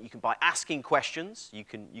 And I think you can, by asking questions, you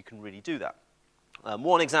can really do that.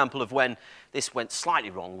 One example of when this went slightly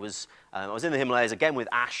wrong was I was in the Himalayas again with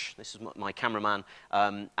Ash, this is my cameraman,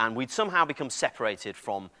 and we'd somehow become separated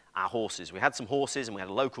from our horses. We had some horses and we had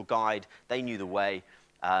a local guide, they knew the way,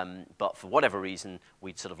 but for whatever reason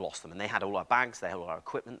we'd sort of lost them. And they had all our bags, they had all our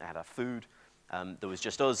equipment, they had our food. There was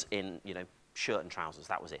just us in, shirt and trousers,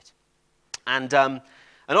 that was it. And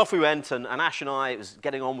off we went, and Ash and I, it was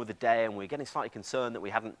getting on with the day, and we were getting slightly concerned that we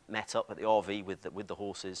hadn't met up at the RV with the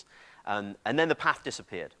horses. And then the path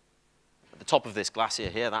disappeared. At the top of this glacier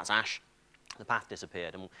here, that's Ash, the path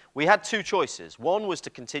disappeared. And we had two choices. One was to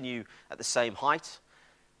continue at the same height,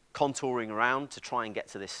 contouring around to try and get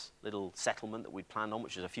to this little settlement that we'd planned on,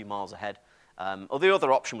 which was a few miles ahead. Or the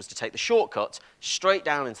other option was to take the shortcut straight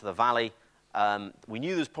down into the valley. We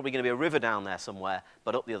knew there was probably going to be a river down there somewhere,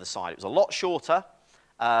 but up the other side. It was a lot shorter,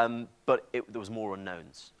 but there was more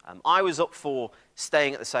unknowns. I was up for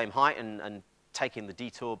staying at the same height and taking the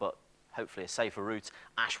detour, but hopefully a safer route.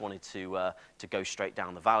 Ash wanted to go straight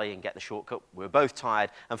down the valley and get the shortcut. We were both tired,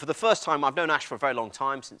 and for the first time, I've known Ash for a very long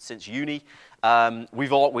time, since uni,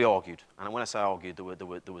 we argued. And when I say argued,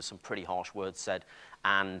 there was some pretty harsh words said,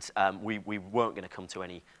 and we weren't going to come to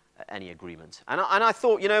any agreement. And I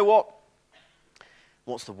thought, you know what?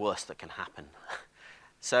 What's the worst that can happen?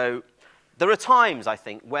 So there are times, I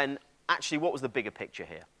think, when actually what was the bigger picture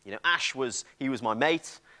here? Ash was my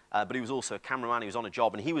mate, but he was also a cameraman, he was on a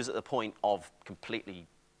job, and he was at the point of completely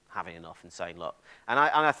having enough and saying, look. And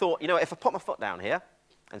I thought, if I put my foot down here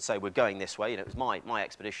and say we're going this way, it was my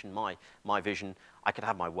expedition, my vision, I could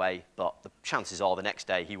have my way, but the chances are the next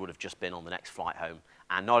day he would have just been on the next flight home.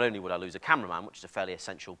 And not only would I lose a cameraman, which is a fairly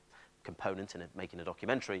essential component in making a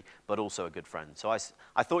documentary, but also a good friend. So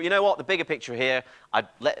I thought, you know what, the bigger picture here, I'd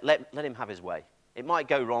let him have his way. It might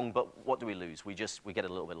go wrong, but what do we lose? We get a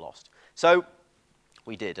little bit lost. So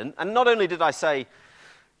we did. And not only did I say,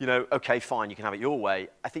 okay, fine, you can have it your way,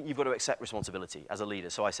 I think you've got to accept responsibility as a leader.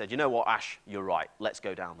 So I said, you know what, Ash, you're right, let's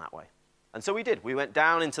go down that way. And so we did. We went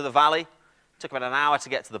down into the valley, took about an hour to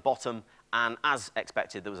get to the bottom, and as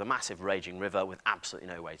expected, there was a massive raging river with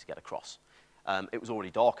absolutely no way to get across. It was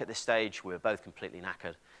already dark at this stage. We were both completely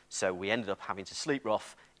knackered. So we ended up having to sleep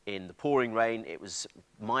rough in the pouring rain. It was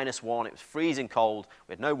 -1. It was freezing cold.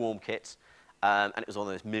 We had no warm kit. And it was one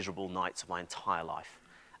of those miserable nights of my entire life.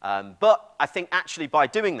 But I think actually by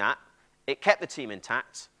doing that, it kept the team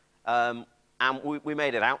intact. And we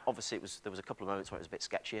made it out. Obviously, there was a couple of moments where it was a bit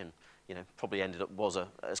sketchy and probably ended up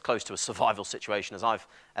as close to a survival situation as I've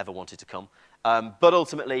ever wanted to come. But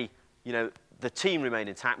ultimately, the team remained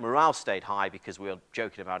intact, morale stayed high because we were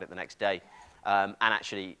joking about it the next day, and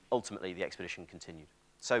actually, ultimately, the expedition continued.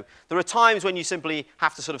 So there are times when you simply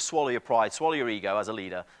have to sort of swallow your pride, swallow your ego as a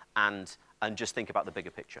leader, and just think about the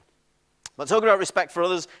bigger picture. But talking about respect for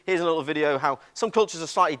others, here's a little video how some cultures are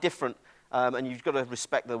slightly different, and you've got to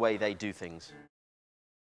respect the way they do things.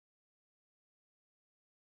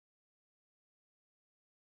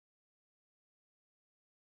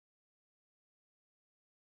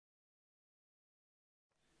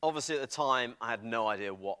 Obviously, at the time, I had no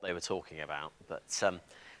idea what they were talking about. But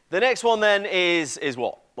the next one then is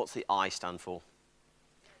what? What's the I stand for?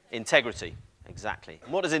 Integrity, exactly.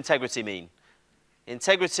 And what does integrity mean?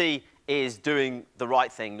 Integrity is doing the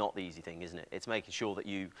right thing, not the easy thing, isn't it? It's making sure that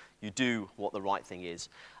you do what the right thing is.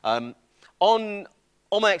 On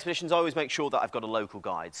my expeditions, I always make sure that I've got a local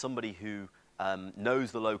guide, somebody who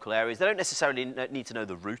knows the local areas. They don't necessarily need to know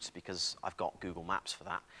the route because I've got Google Maps for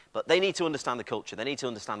that. But they need to understand the culture. They need to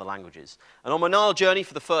understand the languages. And on my Nile journey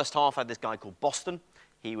for the first half, I had this guy called Boston.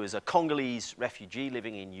 He was a Congolese refugee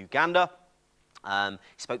living in Uganda. He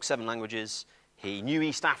spoke 7 languages. He knew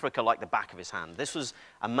East Africa like the back of his hand. This was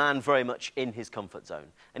a man very much in his comfort zone.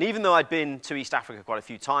 And even though I'd been to East Africa quite a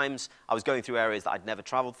few times, I was going through areas that I'd never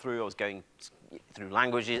traveled through. I was going through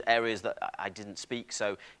languages, areas that I didn't speak,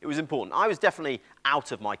 so it was important. I was definitely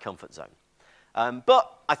out of my comfort zone.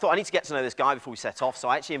 But I thought I need to get to know this guy before we set off, so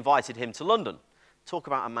I actually invited him to London. Talk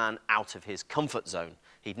about a man out of his comfort zone.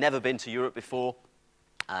 He'd never been to Europe before.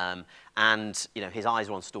 And you know, his eyes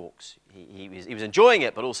were on stalks. He was enjoying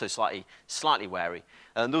it, but also slightly wary.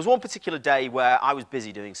 And there was one particular day where I was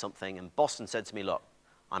busy doing something, and Boston said to me, look,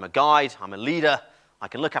 I'm a guide, I'm a leader, I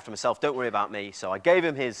can look after myself, don't worry about me. So I gave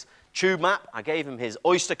him his tube map, I gave him his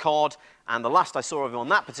Oyster card, and the last I saw of him on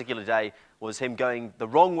that particular day was him going the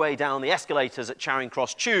wrong way down the escalators at Charing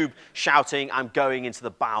Cross Tube, shouting, I'm going into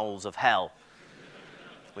the bowels of hell,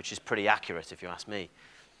 which is pretty accurate if you ask me.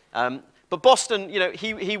 But Boston, you know,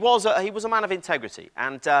 he was a man of integrity,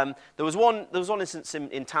 and there was one instance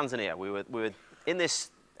in Tanzania. We were in this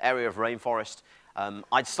area of rainforest.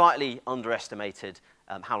 I'd slightly underestimated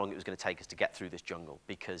how long it was going to take us to get through this jungle,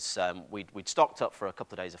 because we'd stocked up for a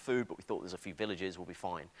couple of days of food, but we thought there's a few villages, we'll be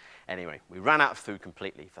fine. Anyway, we ran out of food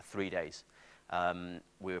completely for 3 days.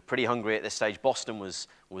 We were pretty hungry at this stage. Boston was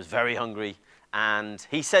very hungry, and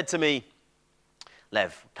he said to me,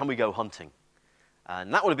 Lev, can we go hunting?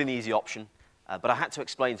 And that would have been the easy option, but I had to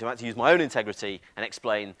explain to him, I had to use my own integrity and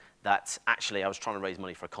explain that actually I was trying to raise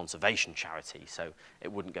money for a conservation charity, so it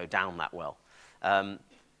wouldn't go down that well.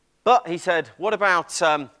 But he said, what about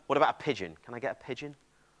a pigeon? Can I get a pigeon?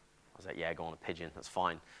 I was like, yeah, go on, a pigeon, that's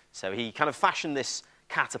fine. So he kind of fashioned this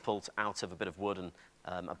catapult out of a bit of wood and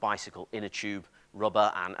a bicycle in a tube,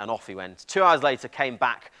 rubber, and off he went. 2 hours later, came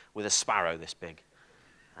back with a sparrow this big.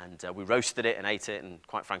 And we roasted it and ate it, and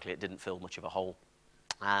quite frankly, it didn't fill much of a hole.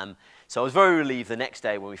 So I was very relieved the next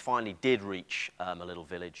day when we finally did reach a little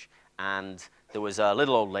village, and there was a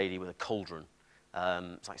little old lady with a cauldron.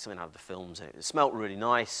 It's like something out of the films, and it smelled really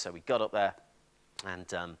nice, so we got up there, and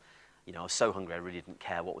you know, I was so hungry I really didn't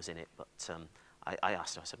care what was in it, but I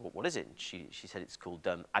asked her, I said, well, what is it? And she said it's called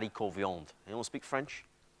haricot viande. Anyone speak French?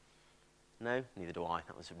 No? Neither do I.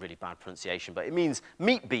 That was a really bad pronunciation, but it means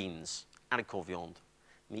meat beans, haricot viande.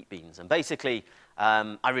 Meat beans. And basically,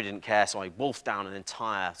 I really didn't care, so I wolfed down an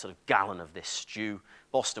entire sort of gallon of this stew.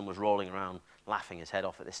 Boston was rolling around, laughing his head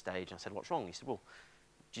off at this stage. And I said, what's wrong? He said, well,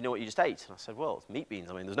 do you know what you just ate? And I said, well, it's meat beans.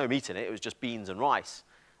 I mean, there's no meat in it. It was just beans and rice.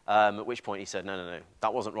 At which point he said, no,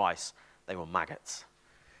 that wasn't rice. They were maggots.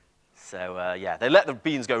 So, yeah, they let the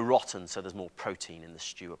beans go rotten, so there's more protein in the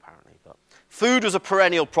stew, apparently. But food was a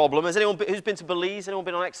perennial problem. Has anyone who's been to Belize? Anyone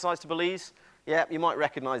been on exercise to Belize? Yeah, you might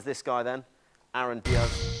recognize this guy then. Aaron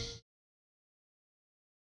Diaz.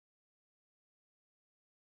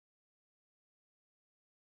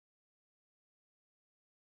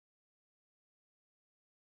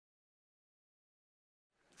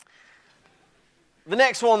 The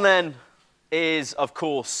next one then is, of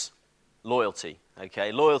course, loyalty.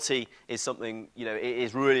 Okay, loyalty is something, you know, it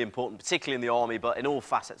is really important, particularly in the army, but in all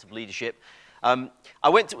facets of leadership. I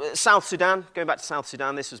went to South Sudan, going back to South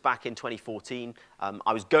Sudan, this was back in 2014.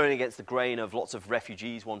 I was going against the grain of lots of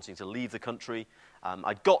refugees wanting to leave the country.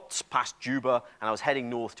 I'd got past Juba, and I was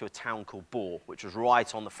heading north to a town called Bor, which was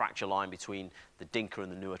right on the fracture line between the Dinka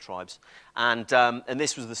and the Nuer tribes. And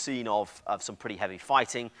this was the scene of some pretty heavy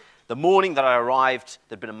fighting. The morning that I arrived,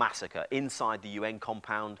 there'd been a massacre inside the UN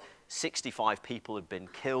compound. 65 people had been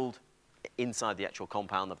killed inside the actual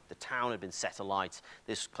compound. The town had been set alight.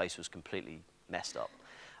 This place was completely messed up.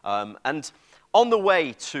 And on the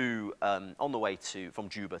way from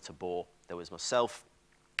Juba to Bor, there was myself,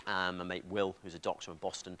 my mate Will, who's a doctor in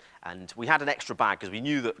Boston, and we had an extra bag because we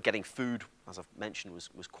knew that getting food, as I've mentioned,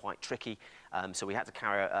 was quite tricky. So we had to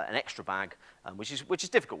carry an extra bag, which is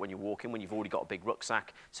difficult when you're walking, when you've already got a big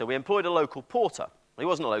rucksack. So we employed a local porter. Well, he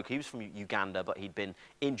wasn't a local, he was from Uganda, but he'd been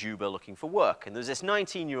in Juba looking for work. And there was this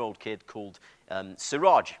 19-year-old kid called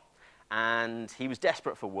Siraj, and he was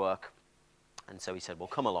desperate for work. And so he said, well,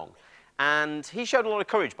 come along. And he showed a lot of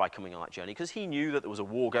courage by coming on that journey because he knew that there was a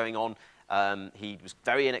war going on. He was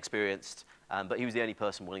very inexperienced, but he was the only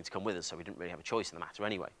person willing to come with us, so we didn't really have a choice in the matter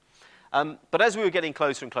anyway. But as we were getting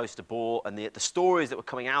closer and closer to Bor, and the stories that were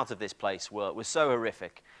coming out of this place were so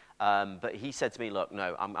horrific, but he said to me, look,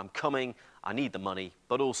 no, I'm coming, I need the money,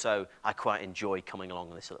 but also I quite enjoy coming along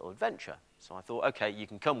on this little adventure. So I thought, okay, you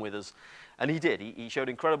can come with us. And he did. He showed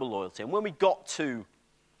incredible loyalty. And when we got to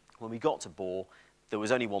Bor, there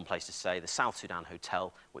was only one place to stay, the South Sudan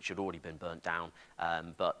Hotel, which had already been burnt down,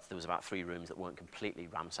 but there was about 3 rooms that weren't completely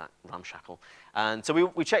ramshackle. And so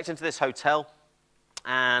we checked into this hotel,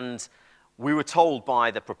 and we were told by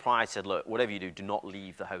the proprietor, look, whatever you do, do not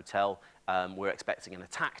leave the hotel. We're expecting an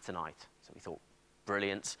attack tonight. So we thought,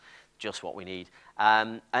 brilliant, just what we need.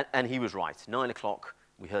 And he was right. 9 o'clock,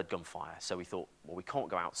 we heard gunfire. So we thought, well, we can't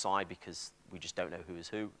go outside because we just don't know who is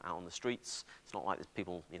who out on the streets. It's not like there's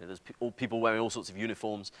people, you know, there's people wearing all sorts of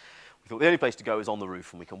uniforms. We thought the only place to go is on the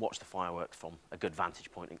roof, and we can watch the fireworks from a good vantage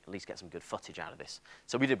point and at least get some good footage out of this.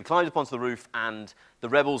 So we did. We climbed up onto the roof, and the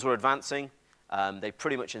rebels were advancing. They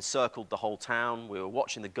pretty much encircled the whole town. We were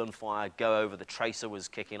watching the gunfire go over. The tracer was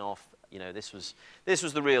kicking off. You know, this was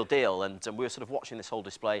the real deal, and we were sort of watching this whole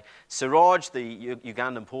display. Siraj, the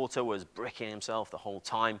Ugandan porter, was bricking himself the whole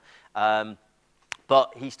time,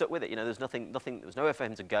 but he stuck with it. You know, there was nowhere for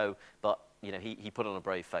him to go, but you know, he put on a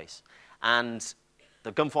brave face. And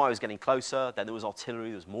the gunfire was getting closer. Then there was artillery.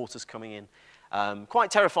 There was mortars coming in.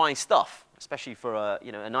 Quite terrifying stuff, especially for a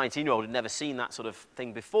 19-year-old who'd never seen that sort of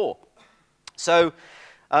thing before. So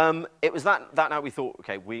it was that night we thought,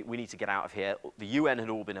 okay, we need to get out of here. The UN had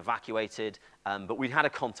all been evacuated, but we'd had a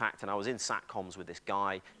contact, and I was in SATCOMs with this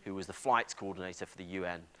guy who was the flights coordinator for the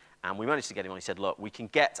UN. And we managed to get him on. He said, look, we can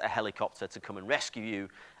get a helicopter to come and rescue you,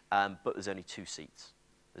 but there's only 2 seats.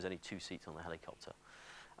 There's only 2 seats on the helicopter.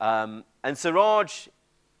 And Siraj,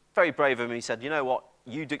 very brave of him, he said, you know what,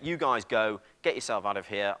 you guys go, get yourself out of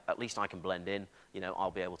here. At least I can blend in. You know,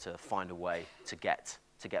 I'll be able to find a way to get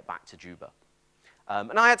back to Juba.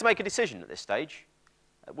 And I had to make a decision at this stage.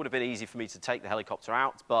 It would have been easy for me to take the helicopter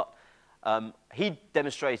out, but he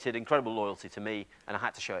demonstrated incredible loyalty to me, and I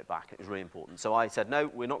had to show it back. It was really important. So I said, no,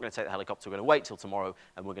 we're not going to take the helicopter. We're going to wait till tomorrow,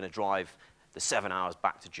 and we're going to drive the 7 hours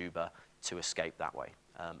back to Juba to escape that way.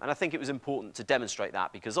 And I think it was important to demonstrate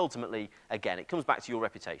that, because ultimately, again, it comes back to your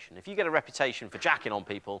reputation. If you get a reputation for jacking on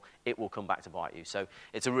people, it will come back to bite you. So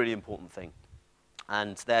it's a really important thing.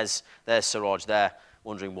 And there's Siraj there,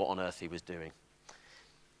 wondering what on earth he was doing.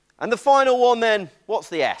 And the final one then, what's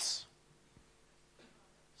the S?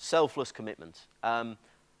 Selfless commitment. And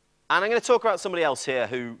I'm going to talk about somebody else here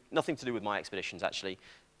who, nothing to do with my expeditions actually,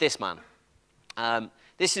 this man.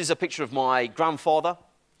 This is a picture of my grandfather,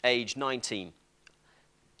 age 19.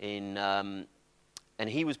 And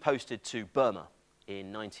he was posted to Burma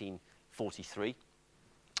in 1943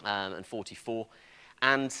 and 44.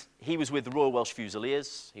 And he was with the Royal Welsh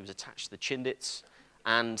Fusiliers. He was attached to the Chindits.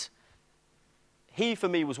 And he, for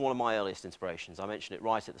me, was one of my earliest inspirations. I mentioned it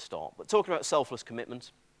right at the start. But talking about selfless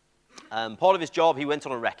commitment, part of his job, he went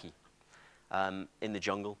on a recce in the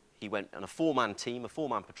jungle. He went on a 4-man team, a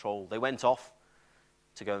 4-man patrol. They went off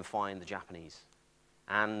to go and find the Japanese.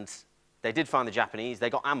 And they did find the Japanese. They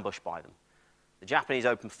got ambushed by them. The Japanese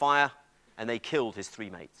opened fire, and they killed his 3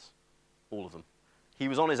 mates, all of them. He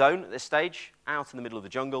was on his own at this stage, out in the middle of the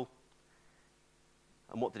jungle.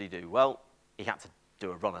 And what did he do? Well, he had to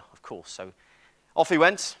do a runner, of course. So off he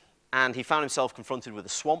went, and he found himself confronted with a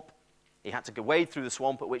swamp. He had to go wade through the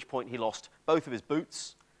swamp, at which point he lost both of his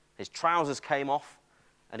boots, his trousers came off,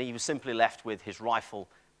 and he was simply left with his rifle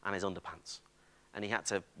and his underpants. And he had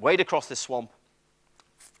to wade across this swamp,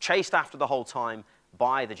 chased after the whole time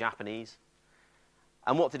by the Japanese.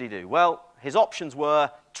 And what did he do? Well, his options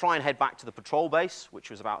were try and head back to the patrol base, which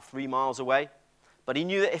was about 3 miles away. But he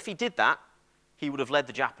knew that if he did that, he would have led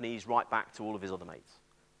the Japanese right back to all of his other mates.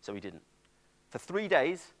 So he didn't. For 3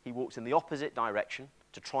 days, he walked in the opposite direction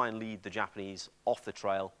to try and lead the Japanese off the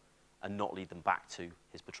trail and not lead them back to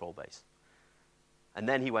his patrol base. And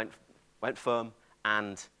then he went firm,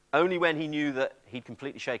 and only when he knew that he'd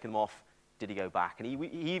completely shaken them off did he go back. And he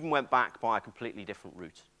even went back by a completely different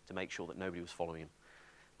route to make sure that nobody was following him.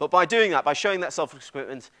 But by doing that, by showing that selfless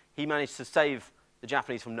commitment, he managed to save the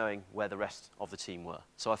Japanese from knowing where the rest of the team were.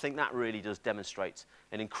 So I think that really does demonstrate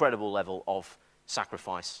an incredible level of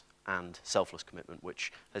sacrifice and selfless commitment,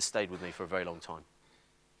 which has stayed with me for a very long time.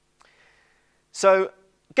 So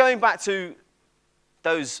going back to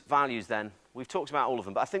those values then, we've talked about all of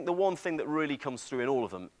them, but I think the one thing that really comes through in all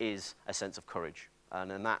of them is a sense of courage,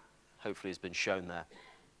 and that hopefully has been shown there.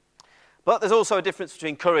 But there's also a difference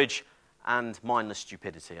between courage and mindless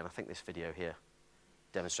stupidity, and I think this video here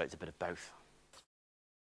demonstrates a bit of both.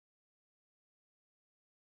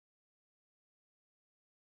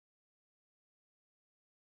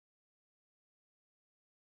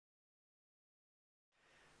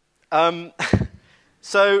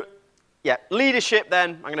 So, yeah, leadership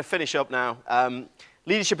then, I'm going to finish up now.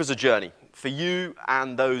 Leadership is a journey for you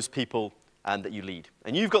and those people that you lead.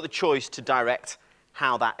 And you've got the choice to direct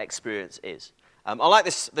how that experience is. I like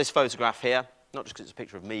this photograph here, not just because it's a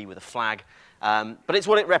picture of me with a flag, but it's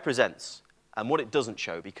what it represents and what it doesn't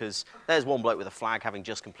show, because there's one bloke with a flag having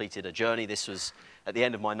just completed a journey. This was at the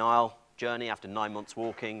end of my Nile journey after 9 months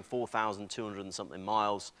walking, 4,200 and something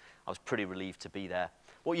miles. I was pretty relieved to be there.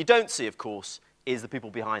 What you don't see, of course, is the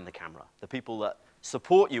people behind the camera, the people that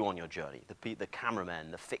support you on your journey, the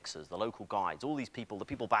cameramen, the fixers, the local guides, all these people, the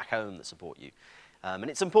people back home that support you. And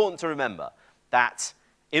it's important to remember that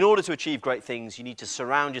in order to achieve great things, you need to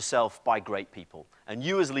surround yourself by great people. And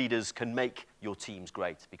you as leaders can make your teams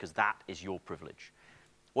great because that is your privilege.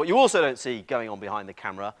 What you also don't see going on behind the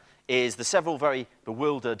camera is the several very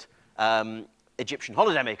bewildered Egyptian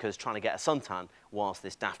holidaymakers trying to get a suntan whilst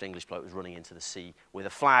this daft English bloke was running into the sea with a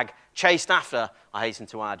flag, chased after, I hasten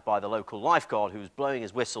to add, by the local lifeguard who was blowing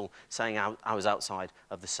his whistle saying I was outside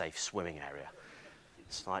of the safe swimming area.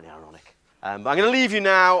 Slightly ironic. But I'm going to leave you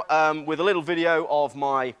now with a little video of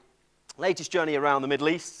my latest journey around the Middle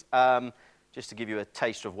East, just to give you a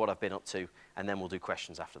taster of what I've been up to, and then we'll do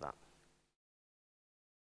questions after that.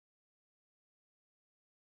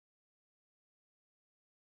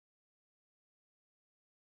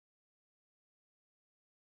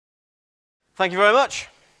 Thank you very much.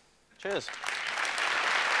 Cheers.